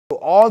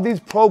all these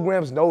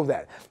programs know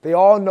that. They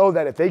all know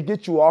that if they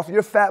get you off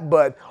your fat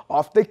butt,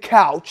 off the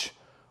couch,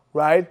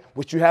 right,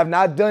 which you have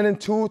not done in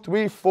 2,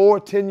 3, 4,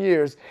 10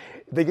 years,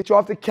 they get you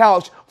off the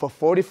couch for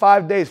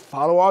 45 days.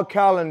 Follow our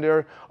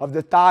calendar of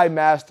the Thigh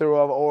Master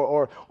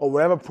or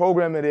whatever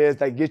program it is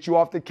that gets you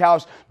off the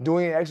couch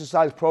doing an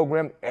exercise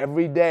program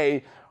every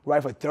day,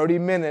 right, for 30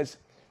 minutes.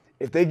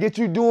 If they get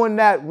you doing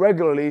that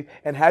regularly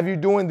and have you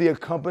doing the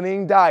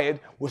accompanying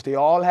diet, which they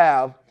all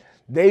have,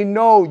 they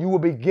know you will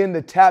begin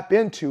to tap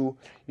into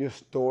your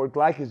stored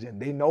glycogen.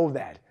 They know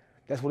that.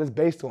 That's what it's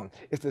based on.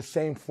 It's the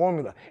same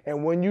formula.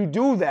 And when you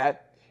do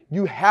that,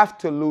 you have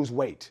to lose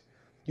weight.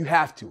 You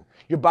have to.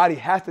 Your body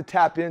has to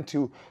tap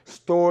into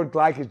stored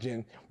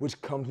glycogen, which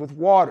comes with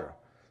water.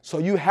 So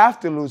you have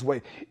to lose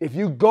weight. If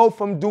you go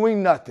from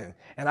doing nothing,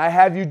 and I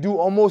have you do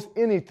almost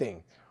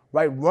anything,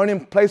 right? Run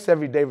in place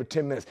every day for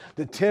 10 minutes.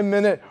 The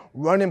 10-minute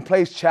run in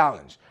place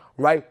challenge,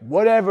 right?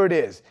 Whatever it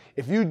is.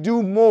 If you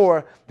do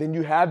more than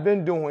you have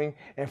been doing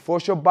and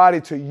force your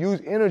body to use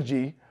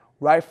energy,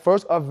 right?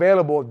 First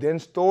available, then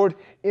stored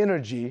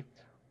energy,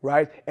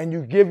 right? And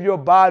you give your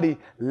body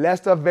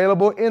less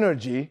available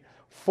energy,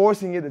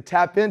 forcing it to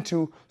tap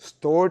into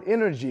stored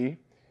energy,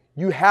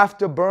 you have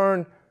to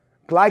burn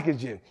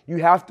glycogen. You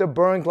have to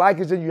burn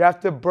glycogen. You have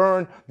to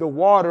burn the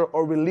water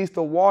or release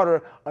the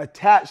water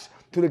attached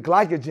to the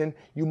glycogen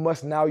you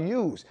must now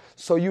use.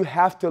 So you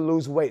have to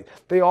lose weight.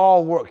 They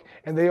all work,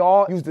 and they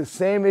all use the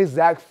same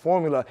exact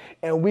formula,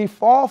 and we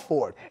fall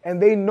for it.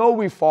 And they know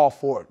we fall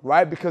for it,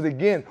 right? Because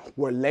again,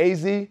 we're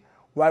lazy,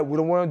 right? We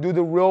don't want to do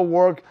the real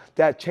work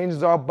that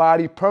changes our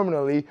body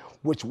permanently,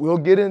 which we'll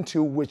get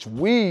into, which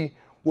we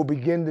will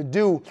begin to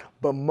do,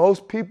 but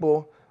most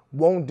people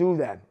won't do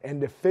that. And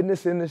the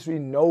fitness industry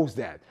knows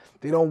that.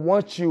 They don't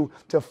want you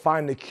to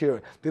find the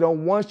cure. They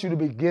don't want you to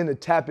begin to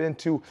tap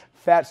into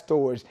fat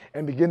storage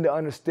and begin to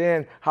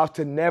understand how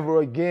to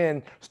never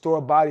again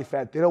store body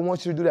fat. They don't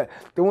want you to do that.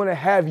 They want to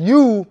have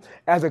you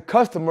as a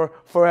customer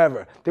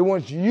forever. They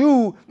want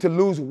you to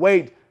lose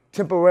weight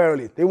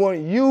temporarily. They want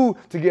you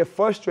to get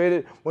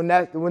frustrated when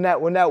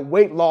that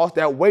weight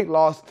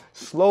loss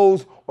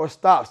slows or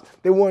stops.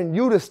 They want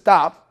you to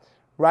stop,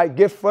 right?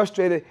 Get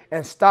frustrated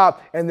and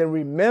stop, and then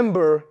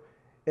remember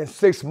in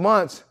 6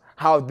 months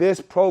how this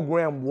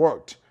program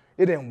worked.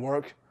 It didn't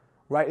work,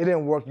 right? It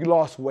didn't work. You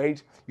lost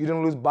weight. You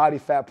didn't lose body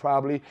fat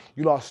probably.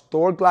 You lost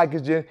stored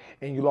glycogen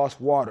and you lost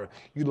water.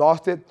 You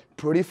lost it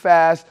pretty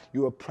fast.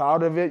 You were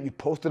proud of it. You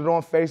posted it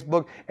on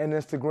Facebook and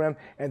Instagram,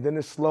 and then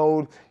it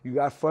slowed. You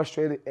got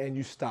frustrated and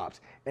you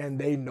stopped. And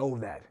they know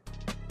that.